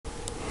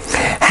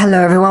Hello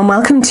everyone,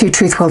 welcome to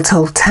Truth Well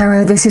Told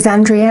Tarot. This is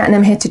Andrea and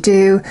I'm here to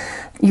do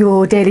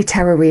your daily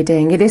tarot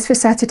reading. It is for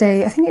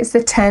Saturday, I think it's the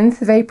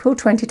 10th of April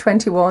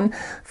 2021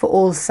 for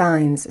all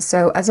signs.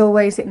 So as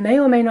always, it may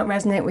or may not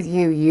resonate with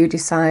you. You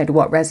decide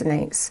what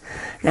resonates.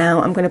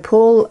 Now I'm going to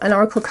pull an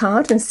oracle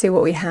card and see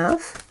what we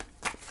have.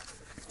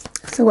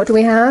 So what do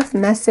we have?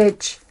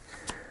 Message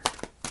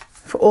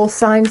for all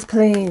signs,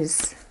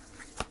 please.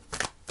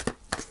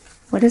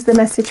 What is the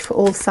message for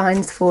all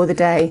signs for the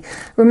day?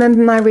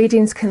 Remember, my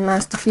readings can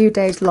last a few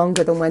days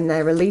longer than when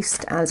they're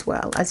released as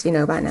well, as you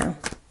know by now.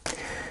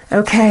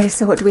 Okay,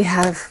 so what do we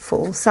have for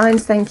all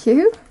signs? Thank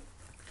you.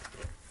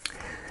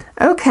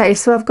 Okay,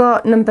 so I've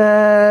got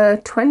number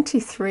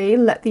 23,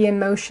 let the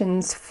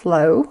emotions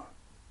flow.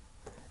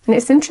 And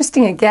it's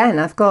interesting again,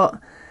 I've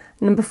got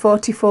number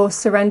 44,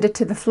 surrender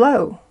to the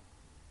flow.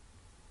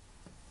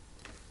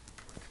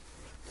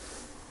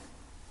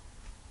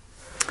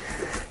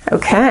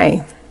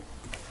 Okay.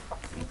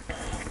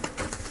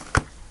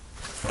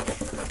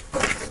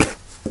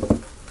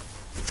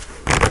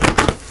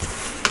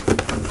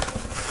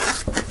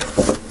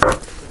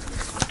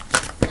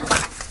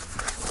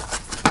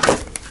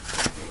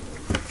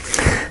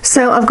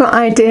 So I've got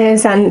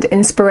ideas and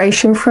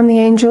inspiration from the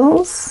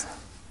angels.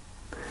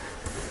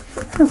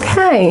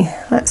 Okay,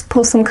 let's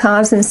pull some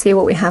cards and see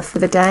what we have for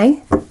the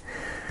day.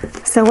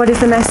 So what is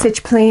the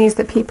message, please,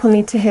 that people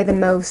need to hear the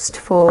most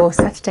for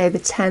Saturday the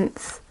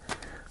 10th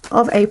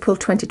of April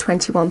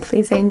 2021?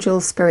 Please,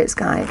 angels, spirits,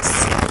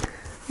 guides.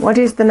 What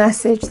is the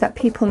message that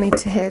people need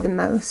to hear the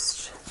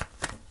most?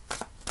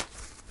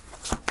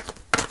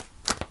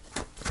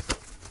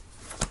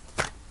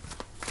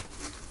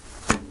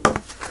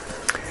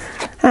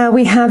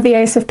 We have the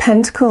Ace of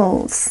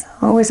Pentacles,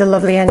 always a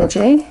lovely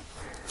energy.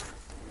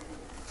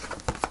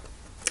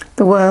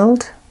 The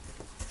World.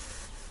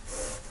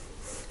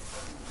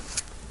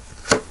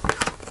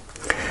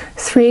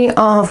 Three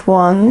of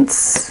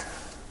Wands.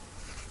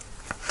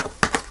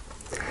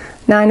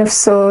 Nine of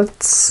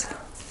Swords.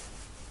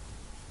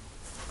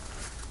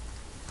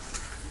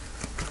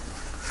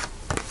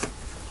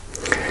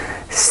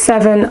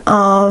 Seven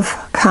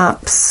of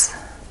Cups.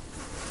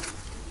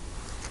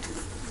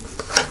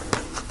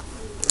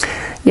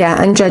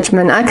 Yeah, and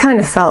Judgment. I kind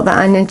of felt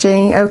that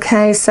energy.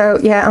 Okay, so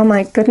yeah, oh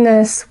my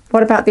goodness.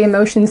 What about the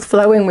emotions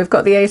flowing? We've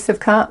got the Ace of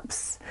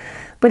Cups.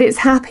 But it's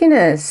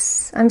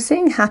happiness. I'm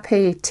seeing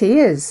happy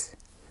tears.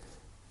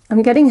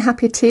 I'm getting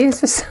happy tears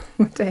for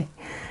somebody.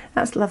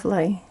 That's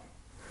lovely.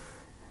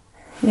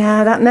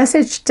 Yeah, that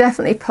message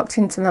definitely popped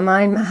into my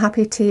mind,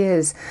 happy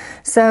tears.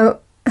 So,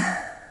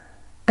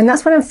 and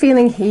that's what I'm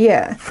feeling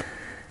here.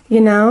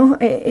 You know,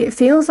 it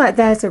feels like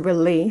there's a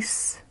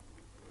release.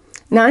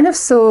 Nine of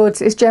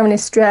Swords is generally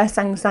stress,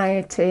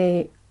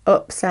 anxiety,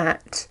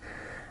 upset.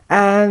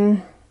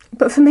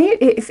 But for me,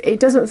 it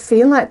doesn't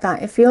feel like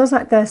that. It feels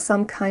like there's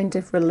some kind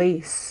of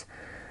release.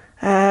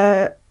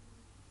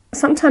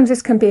 Sometimes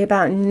this can be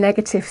about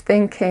negative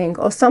thinking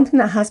or something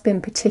that has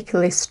been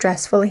particularly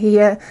stressful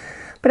here.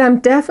 But I'm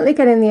definitely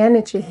getting the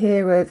energy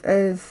here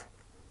of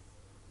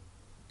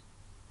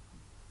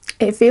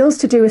it feels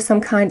to do with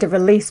some kind of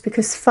release,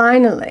 because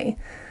finally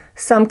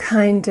some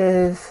kind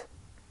of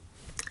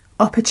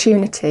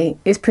opportunity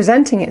is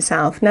presenting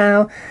itself.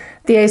 Now,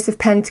 the Ace of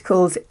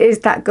Pentacles is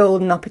that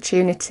golden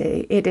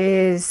opportunity. It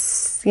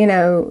is, you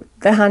know,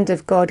 the hand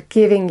of God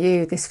giving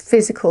you this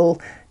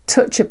physical,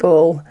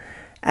 touchable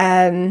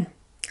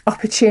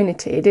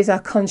opportunity. It is our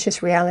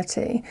conscious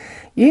reality.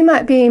 You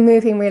might be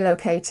moving,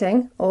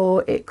 relocating,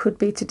 or it could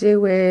be to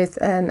do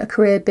with a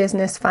career,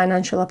 business,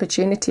 financial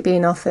opportunity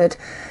being offered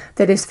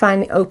that is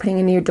finally opening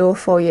a new door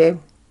for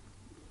you.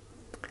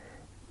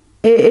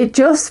 It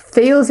just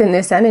feels in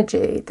this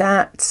energy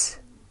that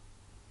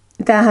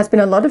there has been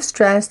a lot of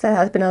stress, there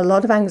has been a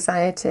lot of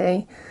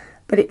anxiety,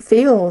 but it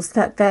feels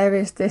that there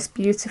is this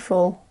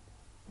beautiful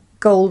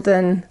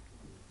golden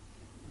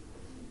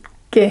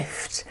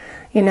gift,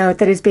 you know,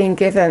 that is being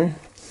given.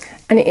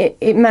 And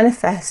it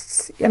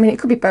manifests. I mean, it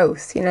could be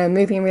both, you know,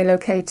 moving,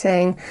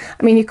 relocating.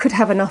 I mean, you could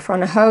have an offer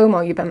on a home,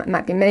 or you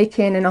might be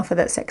making an offer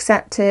that's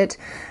accepted.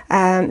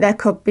 There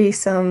could be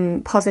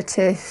some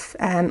positive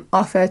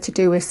offer to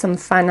do with some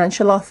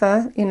financial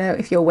offer. You know,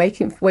 if you're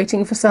waiting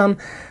for some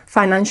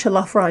financial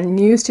offer or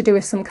news to do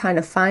with some kind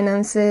of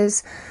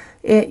finances.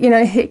 You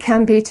know, it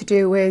can be to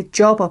do with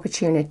job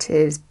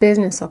opportunities,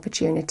 business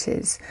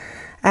opportunities.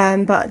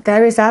 But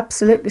there is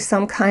absolutely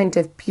some kind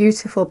of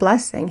beautiful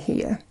blessing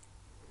here.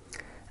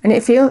 And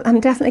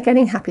I'm definitely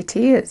getting happy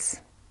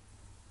tears.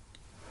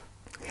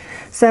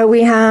 So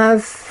we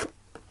have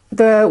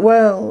the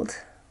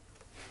World.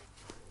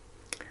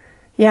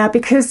 Yeah,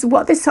 because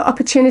what this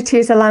opportunity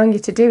is allowing you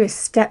to do is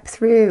step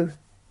through.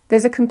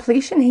 There's a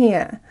completion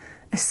here.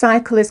 A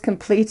cycle is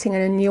completing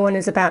and a new one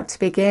is about to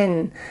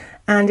begin.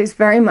 And it's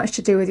very much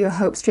to do with your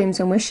hopes,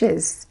 dreams and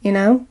wishes, you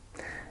know.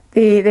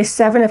 The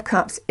Seven of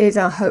Cups is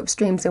our hopes,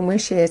 dreams and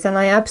wishes. And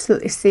I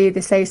absolutely see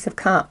this Ace of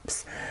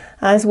Cups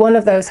as one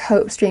of those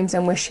hopes, dreams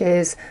and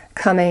wishes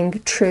coming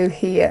true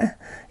here.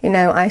 You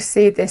know, I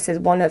see this as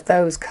one of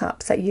those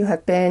cups that you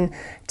have been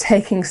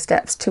taking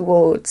steps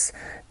towards,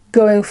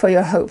 going for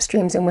your hopes,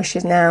 dreams and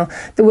wishes now.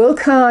 The World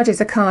card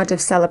is a card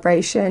of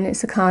celebration.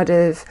 It's a card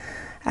of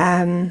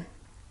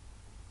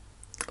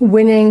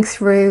winning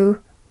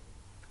through,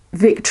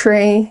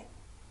 victory,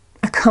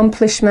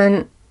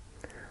 accomplishment,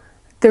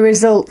 the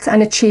result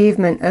and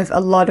achievement of a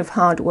lot of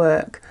hard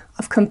work,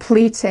 of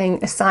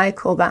completing a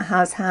cycle that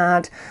has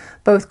had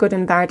both good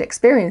and bad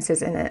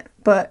experiences in it.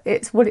 But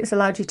what it's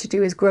allowed you to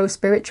do is grow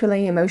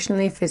spiritually,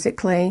 emotionally,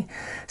 physically.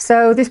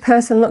 So this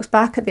person looks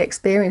back at the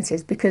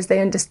experiences because they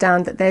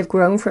understand that they've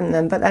grown from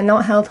them, but they're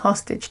not held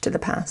hostage to the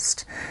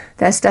past.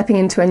 They're stepping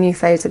into a new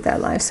phase of their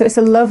life. So it's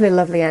a lovely,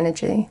 lovely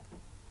energy.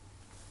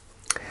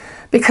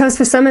 Because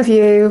for some of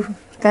you,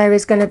 there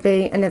is going to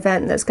be an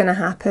event that's going to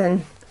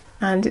happen,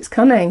 and it's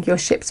coming. Your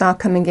ships are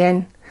coming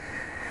in.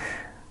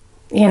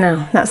 You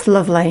know, that's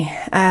lovely.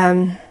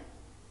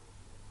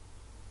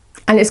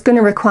 And it's going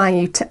to require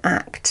you to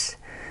act.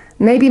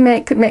 Maybe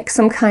make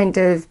some kind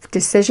of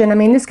decision. I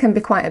mean, this can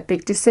be quite a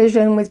big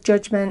decision with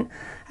judgment,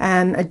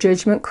 a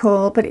judgment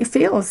call, but it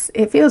feels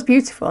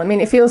beautiful. I mean,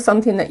 it feels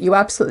something that you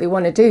absolutely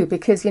want to do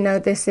because, you know,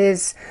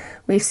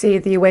 we see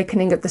the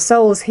awakening of the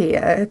souls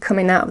here,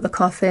 coming out of the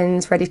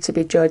coffins, ready to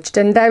be judged.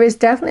 And there is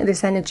definitely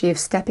this energy of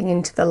stepping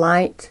into the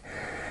light.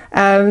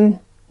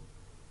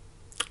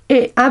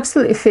 It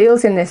absolutely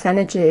feels in this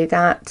energy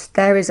that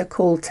there is a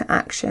call to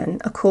action,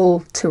 a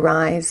call to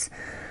rise.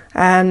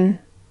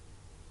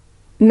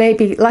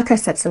 Maybe, like I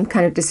said, some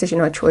kind of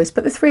decision or choice.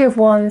 But the Three of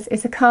Wands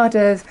is a card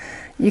of,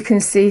 you can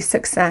see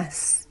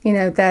success. You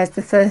know, there's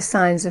the first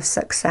signs of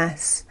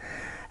success.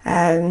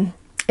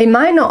 It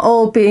might not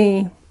all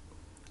be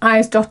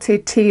I's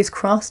dotted, T's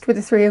crossed with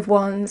the Three of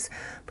Wands,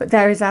 but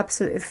there is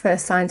absolutely the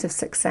first signs of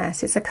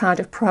success. It's a card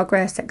of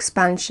progress,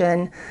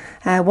 expansion,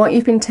 what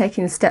you've been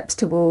taking steps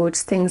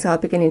towards. Things are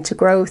beginning to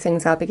grow,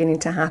 things are beginning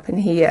to happen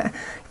here.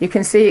 You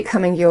can see it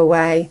coming your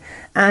way,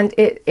 and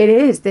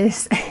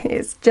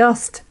it's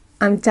just,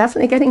 I'm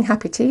definitely getting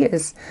happy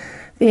tears.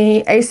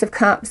 The Ace of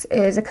Cups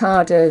is a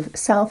card of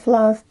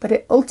self-love,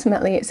 but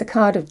ultimately it's a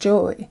card of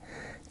joy.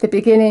 The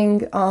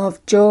beginning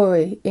of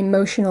joy,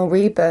 emotional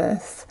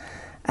rebirth.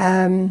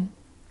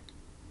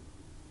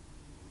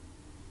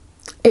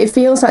 It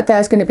feels like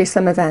there's going to be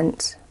some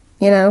event,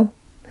 you know,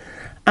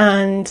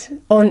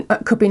 and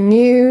it could be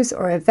news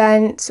or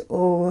event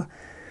or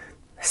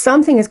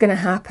something is going to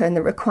happen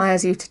that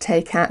requires you to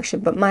take action.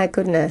 But my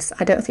goodness,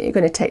 I don't think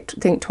you're going to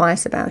think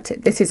twice about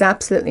it. This is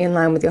absolutely in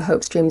line with your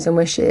hopes, dreams and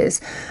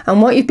wishes.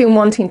 And what you've been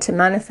wanting to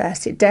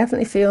manifest, it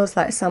definitely feels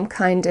like some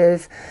kind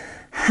of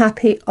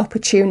happy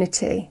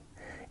opportunity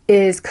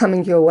is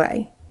coming your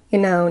way. You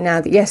know, now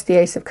that, yes, the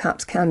Ace of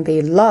Cups can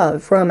be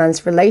love,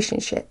 romance,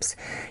 relationships.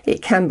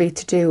 It can be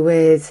to do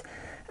with,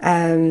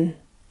 so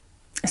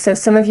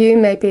some of you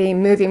may be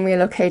moving,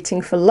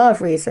 relocating for love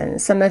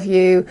reasons. Some of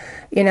you,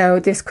 you know,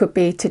 this could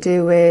be to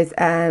do with,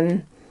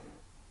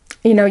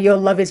 you know, your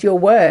love is your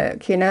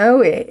work, you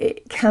know.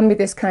 It can be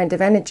this kind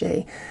of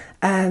energy.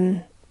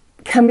 Can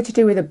be to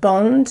do with a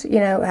bond, you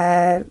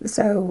know,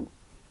 so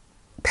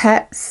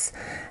pets,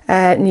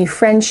 new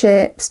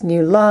friendships,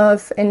 new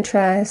love,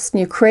 interests,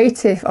 new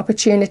creative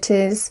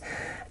opportunities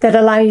that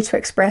allow you to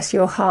express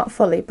your heart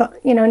fully. But,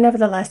 you know,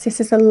 nevertheless, this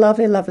is a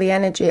lovely, lovely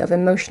energy of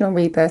emotional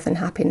rebirth and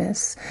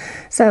happiness.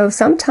 So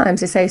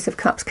sometimes this Ace of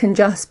Cups can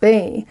just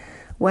be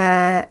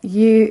where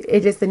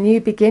it is the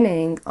new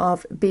beginning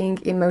of being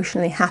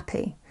emotionally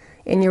happy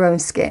in your own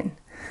skin.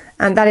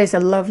 And that is a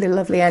lovely,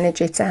 lovely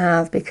energy to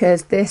have,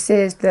 because this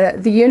is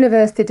the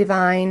universe, the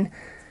divine,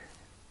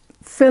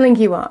 filling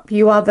you up.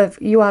 You are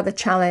the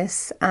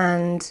chalice,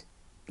 and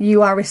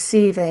you are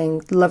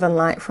receiving love and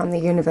light from the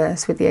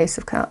universe with the Ace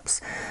of Cups.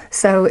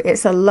 So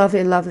it's a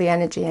lovely, lovely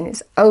energy, and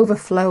it's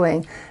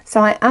overflowing.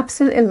 So I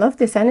absolutely love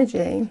this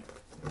energy.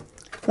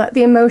 Let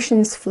the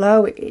emotions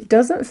flow. It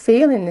doesn't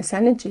feel in this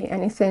energy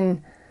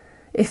anything.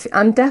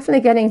 I'm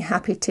definitely getting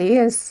happy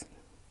tears.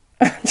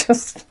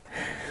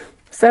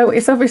 So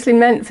it's obviously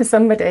meant for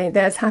somebody.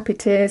 There's happy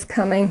tears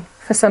coming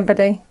for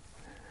somebody.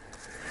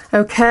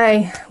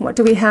 Okay, what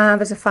do we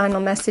have as a final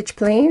message,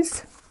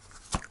 please?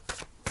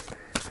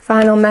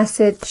 Final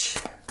message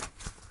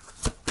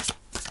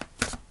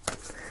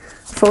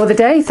for the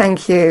day,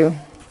 thank you.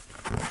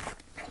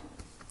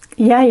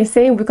 Yeah, you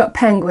see, we've got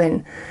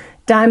Penguin,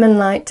 Diamond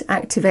Light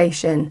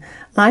Activation.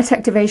 Light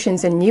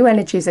activations and new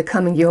energies are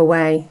coming your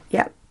way.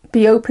 Yeah,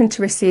 be open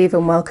to receive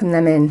and welcome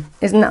them in.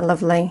 Isn't that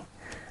lovely?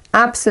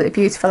 Absolutely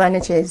beautiful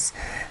energies.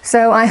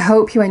 So I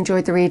hope you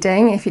enjoyed the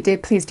reading. If you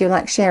did, please do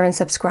like, share and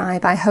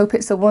subscribe. I hope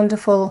it's a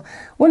wonderful,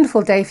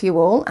 wonderful day for you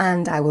all,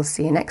 and I will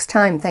see you next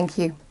time. Thank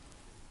you.